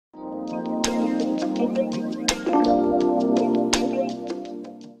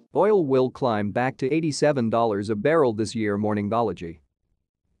Oil will climb back to $87 a barrel this year. Morningology.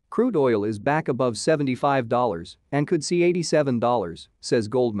 Crude oil is back above $75 and could see $87, says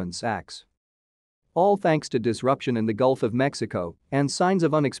Goldman Sachs. All thanks to disruption in the Gulf of Mexico and signs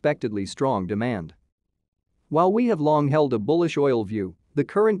of unexpectedly strong demand. While we have long held a bullish oil view, the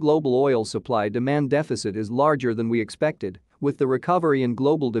current global oil supply-demand deficit is larger than we expected, with the recovery in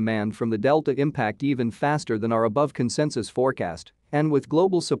global demand from the Delta impact even faster than our above consensus forecast, and with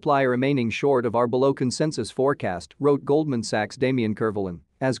global supply remaining short of our below consensus forecast, wrote Goldman Sachs Damien Courvalin,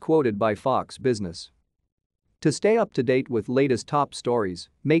 as quoted by Fox Business. To stay up to date with latest top stories,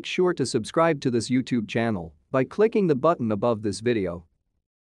 make sure to subscribe to this YouTube channel by clicking the button above this video.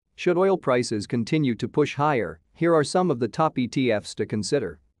 Should oil prices continue to push higher, here are some of the top ETFs to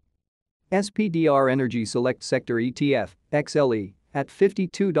consider. SPDR Energy Select Sector ETF, XLE, at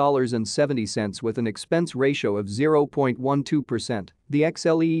 $52.70 with an expense ratio of 0.12%, the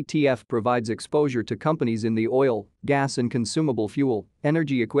XLE ETF provides exposure to companies in the oil, gas and consumable fuel,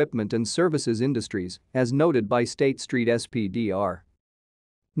 energy equipment and services industries, as noted by State Street SPDR.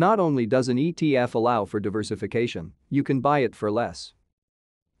 Not only does an ETF allow for diversification, you can buy it for less.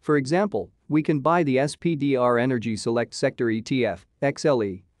 For example, we can buy the SPDR Energy Select Sector ETF,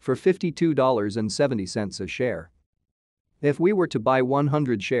 XLE, for $52.70 a share. If we were to buy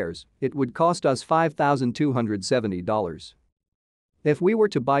 100 shares, it would cost us $5,270. If we were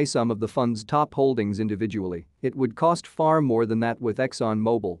to buy some of the fund's top holdings individually, it would cost far more than that with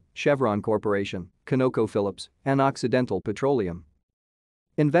ExxonMobil, Chevron Corporation, ConocoPhillips, and Occidental Petroleum.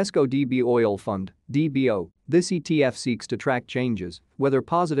 Invesco DB Oil Fund, DBO, this ETF seeks to track changes, whether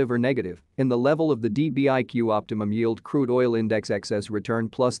positive or negative, in the level of the DBIQ Optimum Yield Crude Oil Index excess return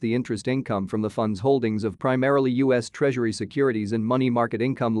plus the interest income from the fund's holdings of primarily U.S. Treasury securities and money market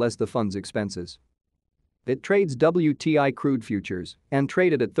income less the fund's expenses. It trades WTI crude futures and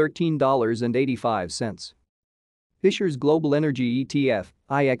traded at $13.85. Issuers Global Energy ETF,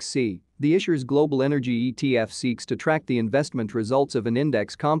 IXC. The Issuers Global Energy ETF seeks to track the investment results of an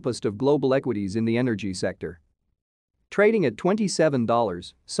index composed of global equities in the energy sector. Trading at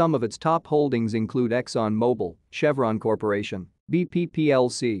 $27, some of its top holdings include ExxonMobil, Chevron Corporation, BP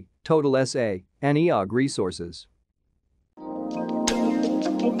plc, Total SA, and EOG Resources.